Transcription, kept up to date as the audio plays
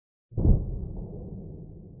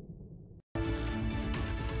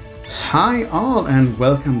Hi all and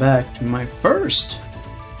welcome back to my first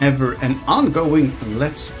ever and ongoing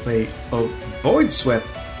Let's Play of Voidswept.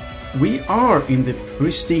 We are in the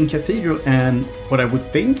Pristine Cathedral and what I would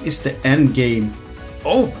think is the end game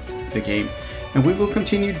of the game. And we will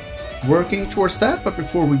continue working towards that, but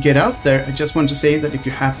before we get out there, I just want to say that if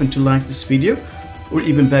you happen to like this video, or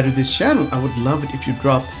even better this channel, I would love it if you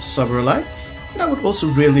dropped a sub or a like. And I would also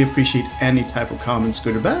really appreciate any type of comments,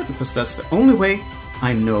 good or bad, because that's the only way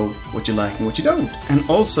I know what you like and what you don't. And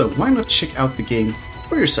also, why not check out the game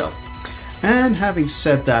for yourself? And having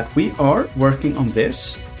said that, we are working on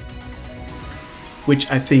this, which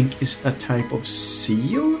I think is a type of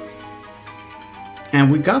seal. And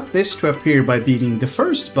we got this to appear by beating the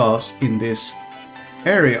first boss in this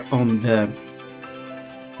area on the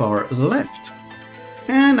far left.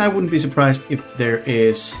 And I wouldn't be surprised if there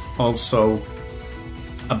is also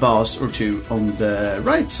a boss or two on the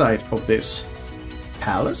right side of this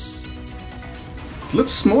palace. It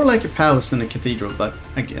looks more like a palace than a cathedral, but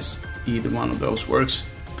I guess either one of those works.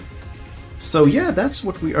 So yeah, that's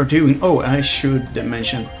what we are doing. Oh, I should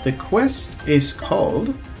mention, the quest is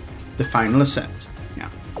called The Final Ascent. Yeah.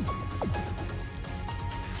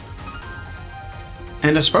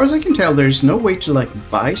 And as far as I can tell, there's no way to like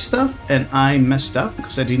buy stuff, and I messed up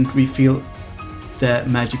because I didn't refill the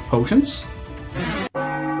magic potions,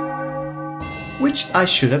 which I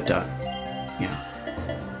should have done. Yeah.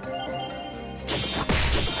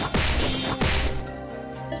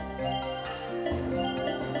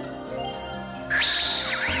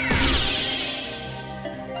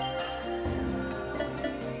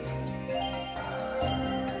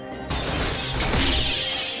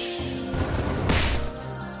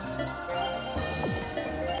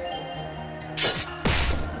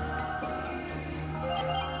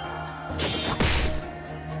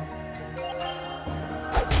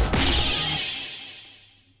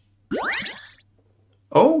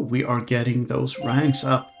 Oh, we are getting those ranks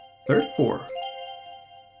up. 34.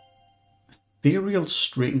 Ethereal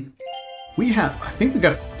string. I think we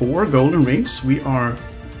got 4 golden rings. We are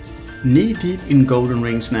knee deep in golden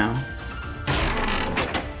rings now.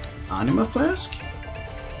 Anima flask.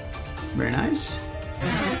 Very nice.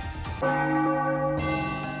 I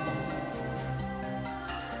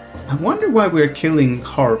wonder why we're killing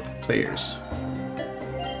harp players.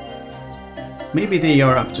 Maybe they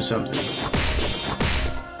are up to something.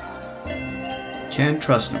 Can't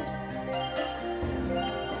trust them.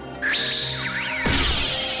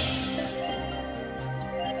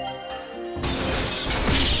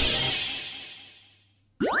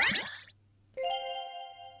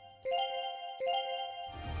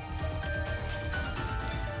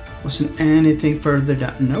 Wasn't anything further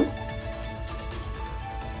down. Nope.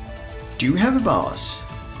 Do you have a boss?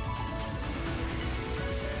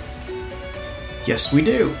 Yes, we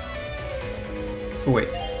do. Oh, wait.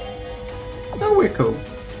 Oh, we're cool.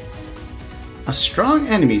 A strong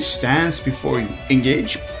enemy stands before you.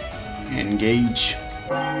 Engage. Engage.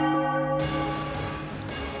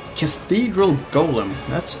 Cathedral Golem.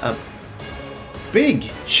 That's a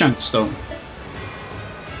big chunk of stone.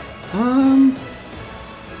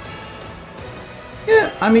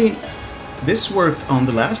 Yeah, I mean, this worked on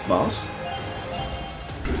the last boss.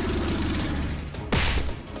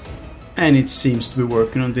 And it seems to be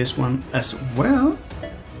working on this one as well.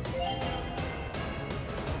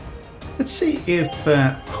 Let's see if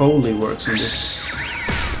Holy works on this.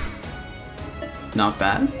 Not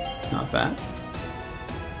bad, not bad.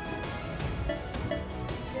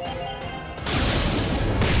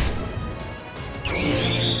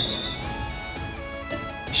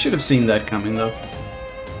 Should have seen that coming though.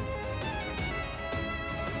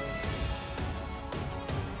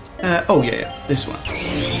 Oh yeah, this one.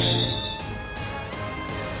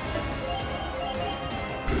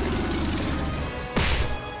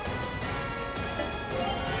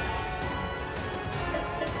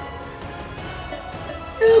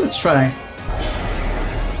 Let's try.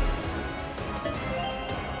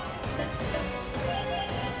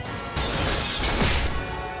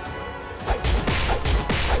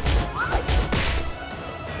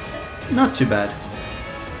 Not too bad.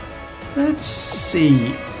 Let's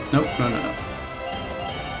see. Nope, no.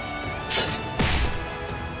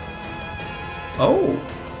 Oh.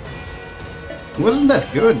 It wasn't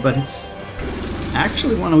that good, but it's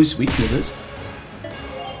actually one of his weaknesses.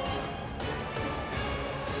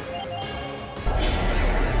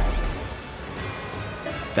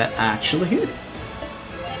 That actually hit.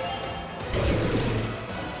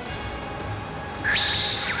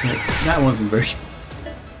 That wasn't very.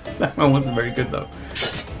 That one wasn't very good though.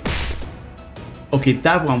 Okay,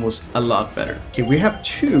 that one was a lot better. Okay, we have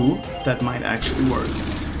 2 that might actually work.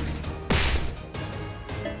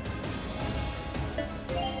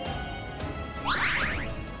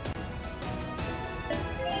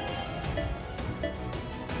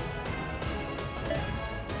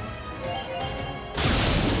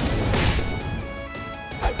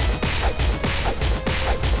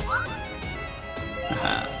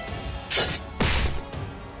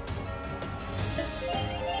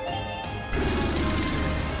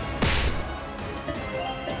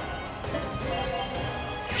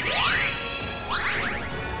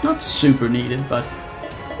 Not super needed, but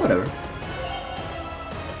whatever.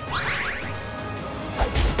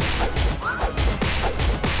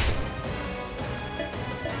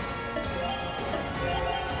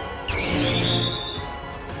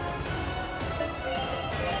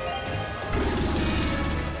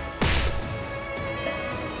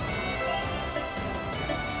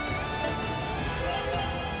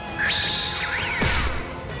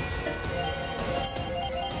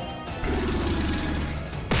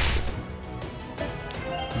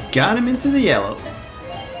 Got him into the yellow.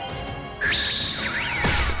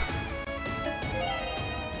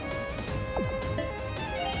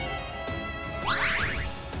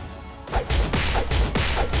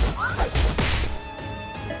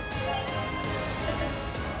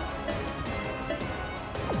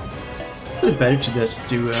 It's better to just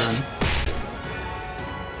do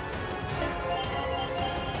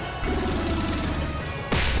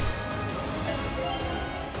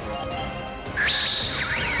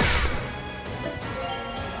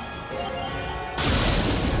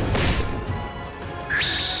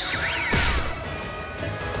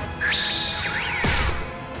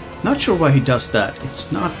not sure why he does that.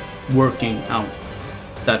 It's not working out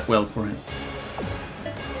that well for him.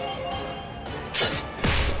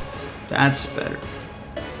 That's better.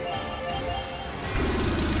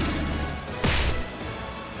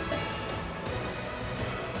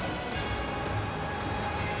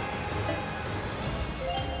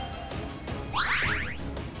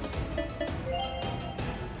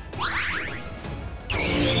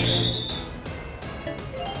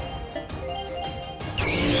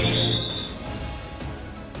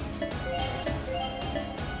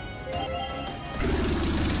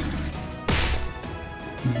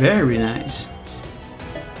 Very nice.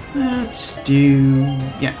 Let's do...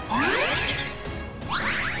 yeah.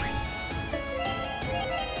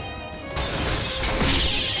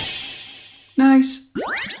 Nice.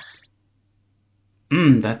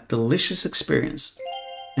 That delicious experience.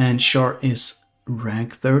 And Char is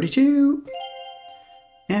rank 32.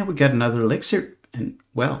 And we got another elixir. And,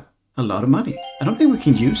 well, a lot of money. I don't think we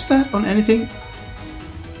can use that on anything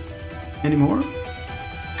anymore.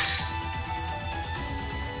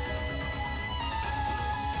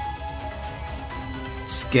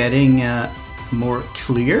 Getting more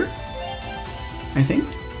clear, I think.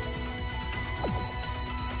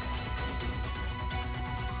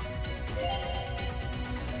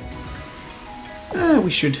 We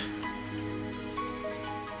should...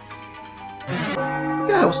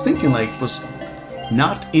 yeah, I was thinking like was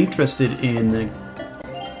not interested in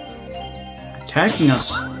attacking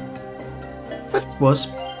us, but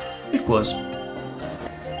it was.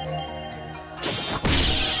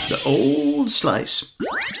 The old slice.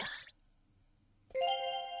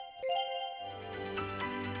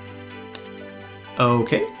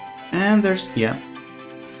 Okay, and there's, yeah.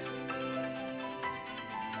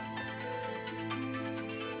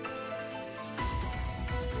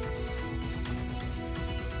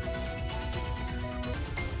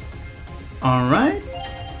 All right.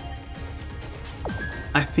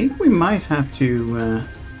 I think we might have to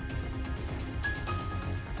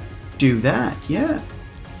do that, yeah.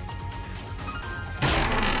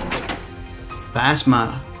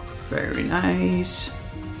 Phasma, very nice.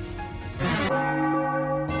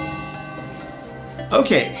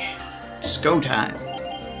 Okay, it's go time.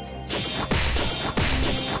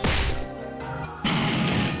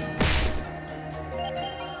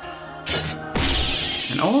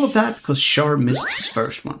 And all of that because Char missed his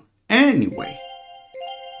first one. Anyway,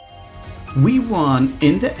 we won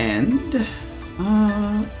in the end.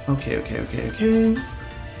 Okay.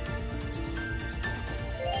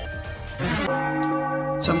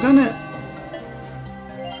 So I'm gonna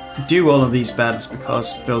do all of these battles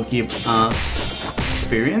because they'll give us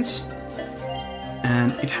experience.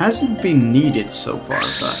 And it hasn't been needed so far,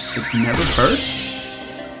 but it never hurts.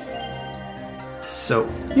 So,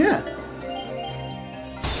 yeah.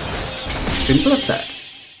 Simple as that.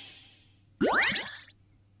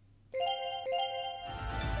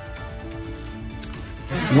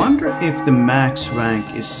 Wonder if the max rank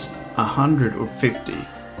is 100 or 50.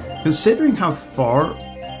 Considering how far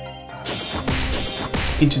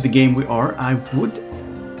into the game we are, I would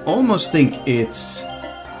almost think it's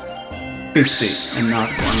 50 and not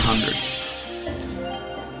 100.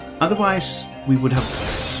 Otherwise, we would have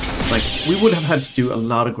had to do a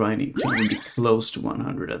lot of grinding to even be close to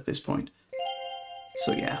 100 at this point.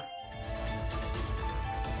 So yeah.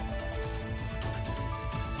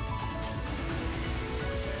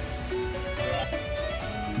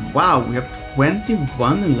 Wow, we have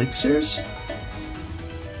 21 elixirs?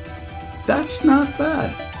 That's not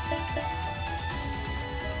bad.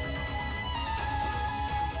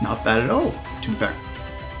 Not bad at all, to be fair.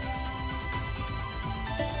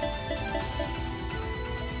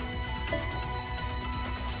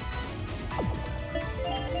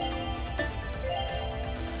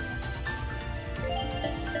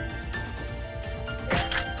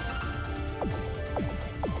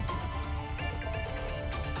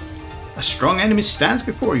 A strong enemy stands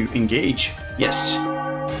before you. Engage. Yes.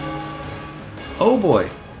 Oh boy.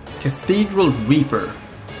 Cathedral Reaper.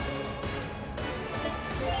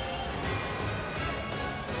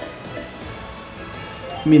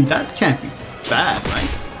 I mean, that can't be bad, right?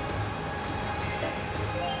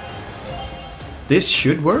 This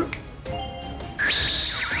should work?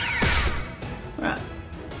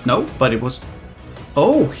 No, but it was...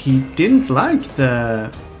 Oh, he didn't like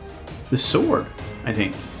the sword, I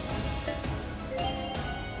think.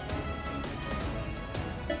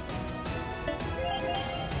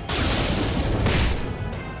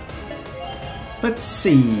 Let's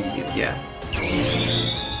see, yeah.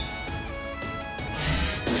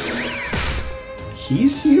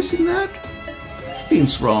 He's using that?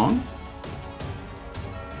 Feels wrong.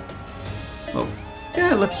 Oh,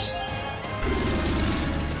 yeah, let's...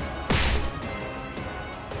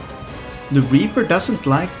 The Reaper doesn't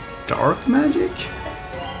like dark magic?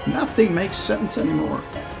 Nothing makes sense anymore.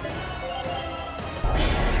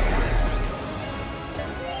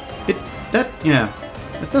 Yeah,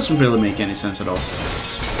 it doesn't really make any sense at all.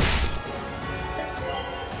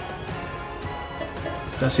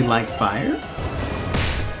 Does he like fire?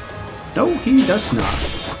 No, he does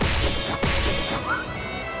not.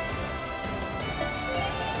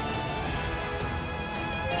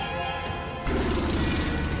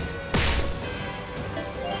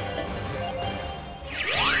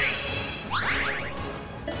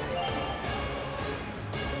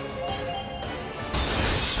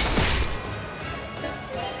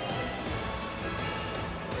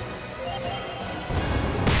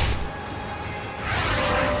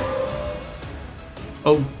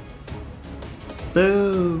 Oh.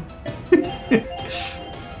 Boo.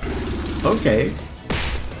 Okay.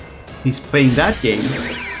 He's playing that game.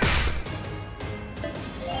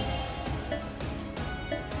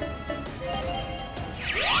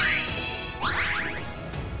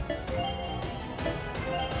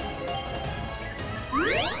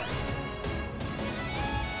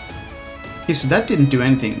 Okay, so that didn't do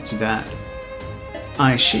anything to that.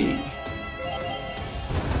 I see.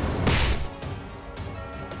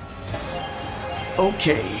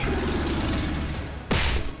 Okay.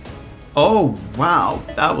 Oh, wow.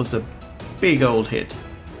 That was a big old hit.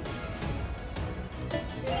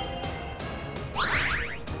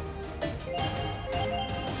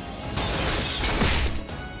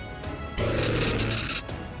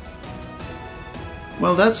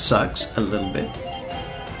 Well, that sucks a little bit.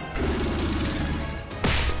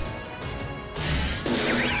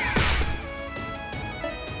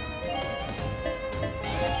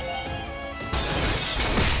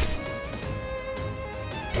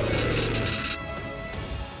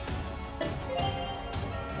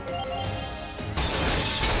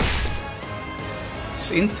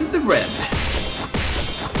 Into the red.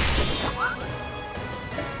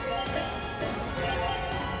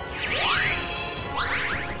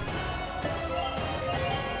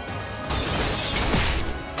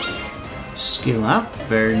 Skill up,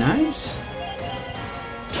 very nice.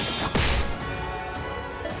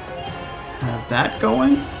 Have that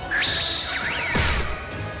going.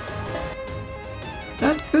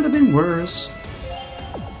 That could have been worse.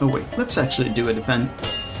 Oh wait, let's actually do a defend.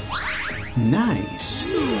 Nice.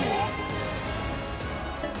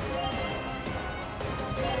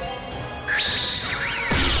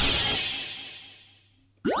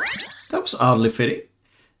 That was oddly fitting.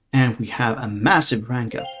 And we have a massive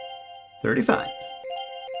rank up. 35.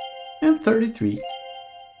 And 33.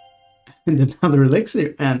 And another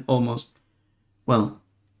elixir and almost, well,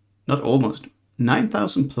 not almost,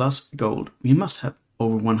 9,000 plus gold. We must have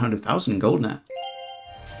over 100,000 gold now.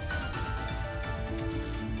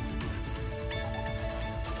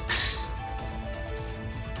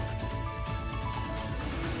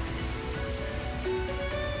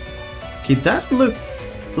 Okay, that looked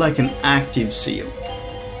like an active seal.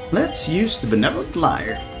 Let's use the benevolent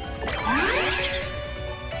liar.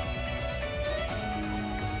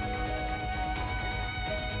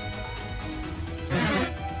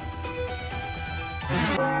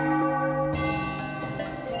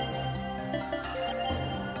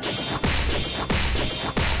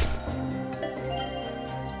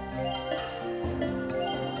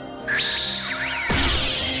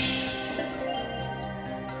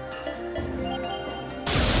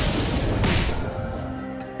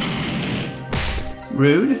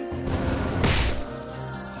 Rude.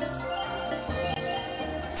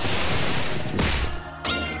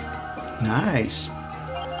 Nice.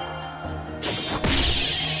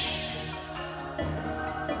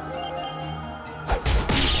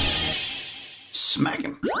 Smack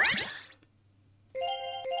him.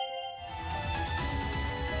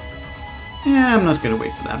 Yeah, I'm not gonna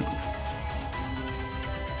wait for that one.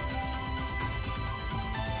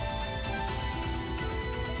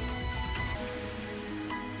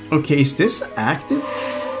 Okay, is this active?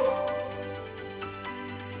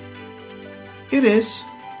 It is.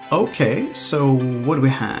 Okay, so what do we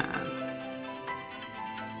have?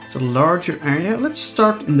 It's a larger area. Let's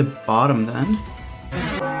start in the bottom then.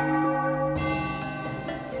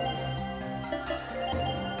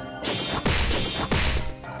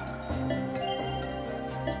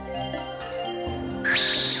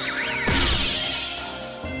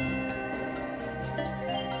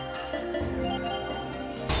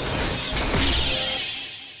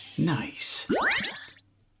 Nice.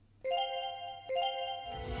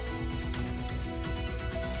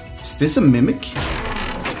 Is this a mimic?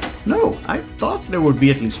 No, I thought there would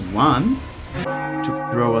be at least one to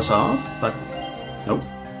throw us off, but nope.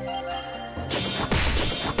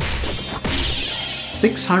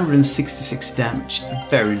 666 damage.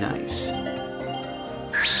 Very nice.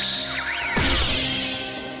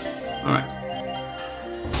 Alright.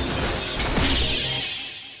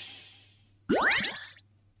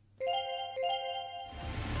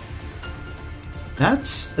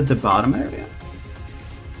 That's the bottom area.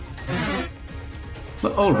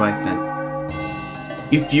 But alright then.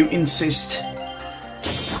 If you insist.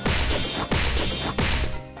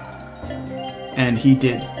 And he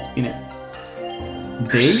did, you know.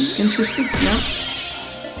 They insisted? Yeah.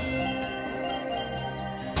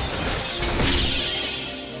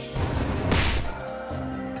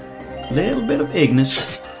 Little bit of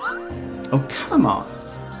Ignis. Oh, come on.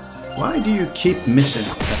 Why do you keep missing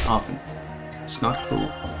that often? It's not cool.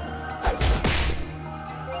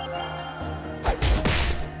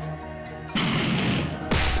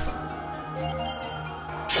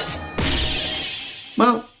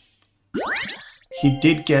 Well, he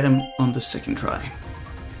did get him on the second try.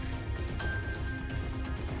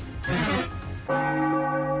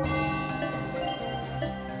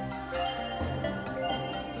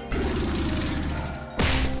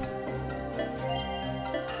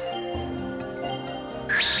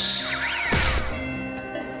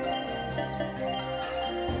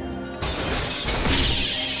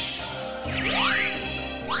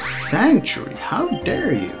 Sanctuary, how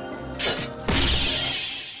dare you?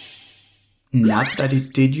 Not that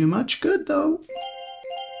it did you much good, though.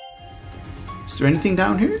 Is there anything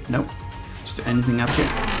down here? Nope. Is there anything up here?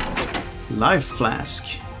 Life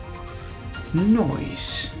flask.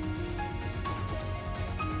 Noise.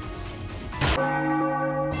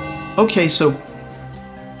 Okay, so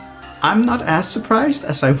I'm not as surprised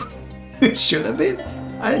as I should have been.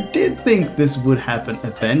 I did think this would happen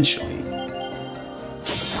eventually.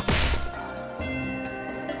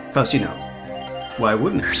 Because, you know, why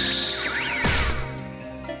wouldn't it?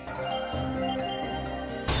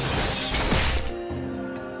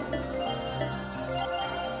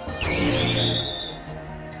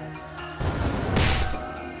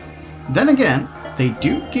 Then again, they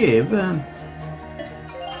do give good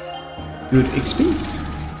XP.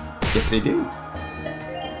 Yes, they do.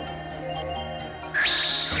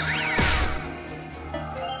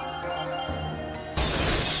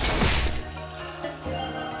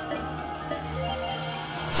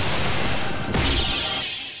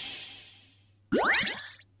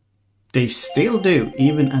 They still do,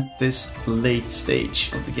 even at this late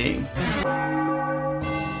stage of the game.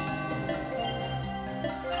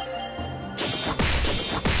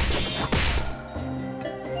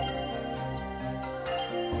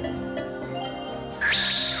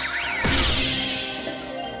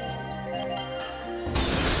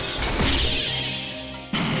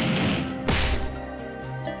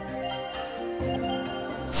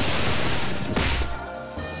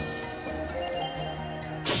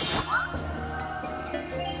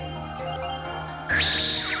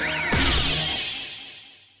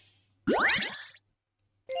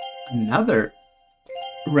 Another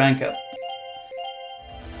rank up.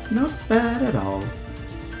 Not bad at all.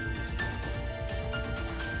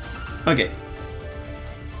 Okay.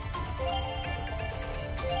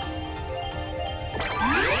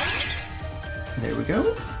 There we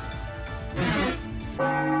go.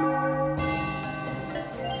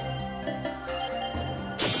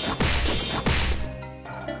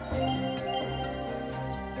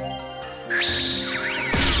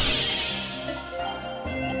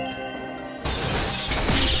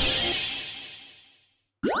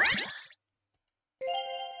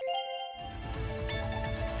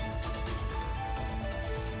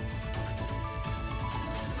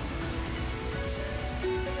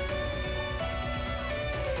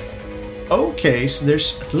 Okay, so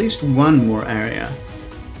there's at least one more area.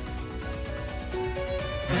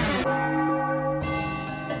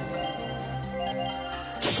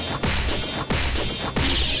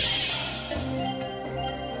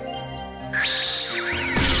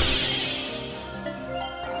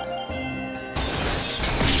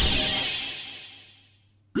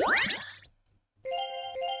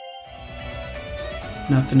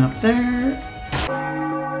 Nothing up there.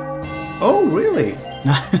 Oh, really?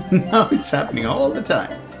 Now it's happening all the time.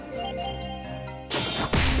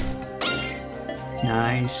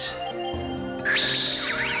 Nice.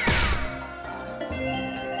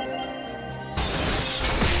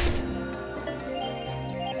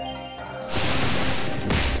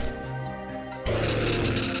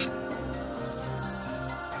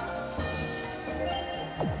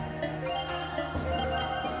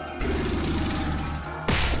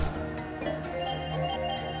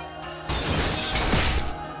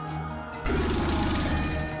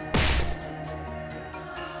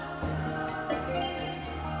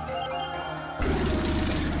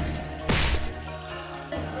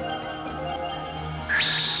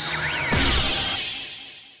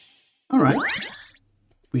 Alright,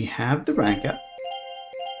 we have the rank up.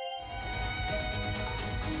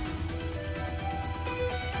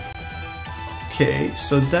 Okay,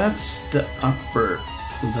 so that's the upper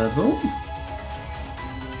level.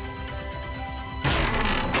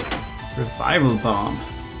 Revival Bomb.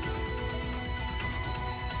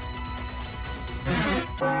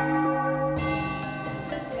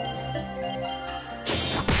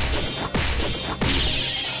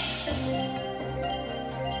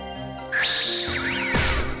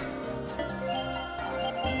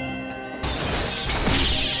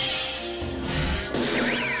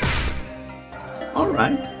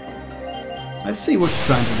 Alright. I see what you're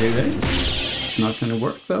trying to do there. It's not gonna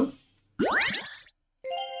work though.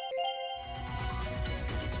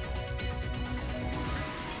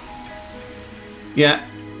 Yeah.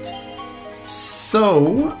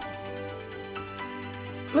 So...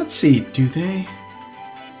 let's see, do they?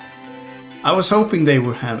 I was hoping they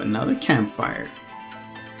would have another campfire.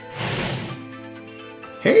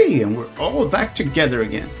 Hey, and we're all back together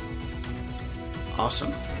again.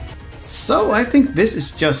 Awesome. So I think this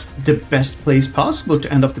is just the best place possible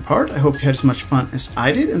to end off the part. I hope you had as much fun as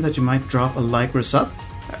I did and that you might drop a like or a sub.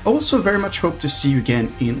 I also very much hope to see you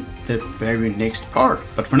again in the very next part.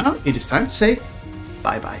 But for now, it is time to say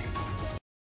bye bye.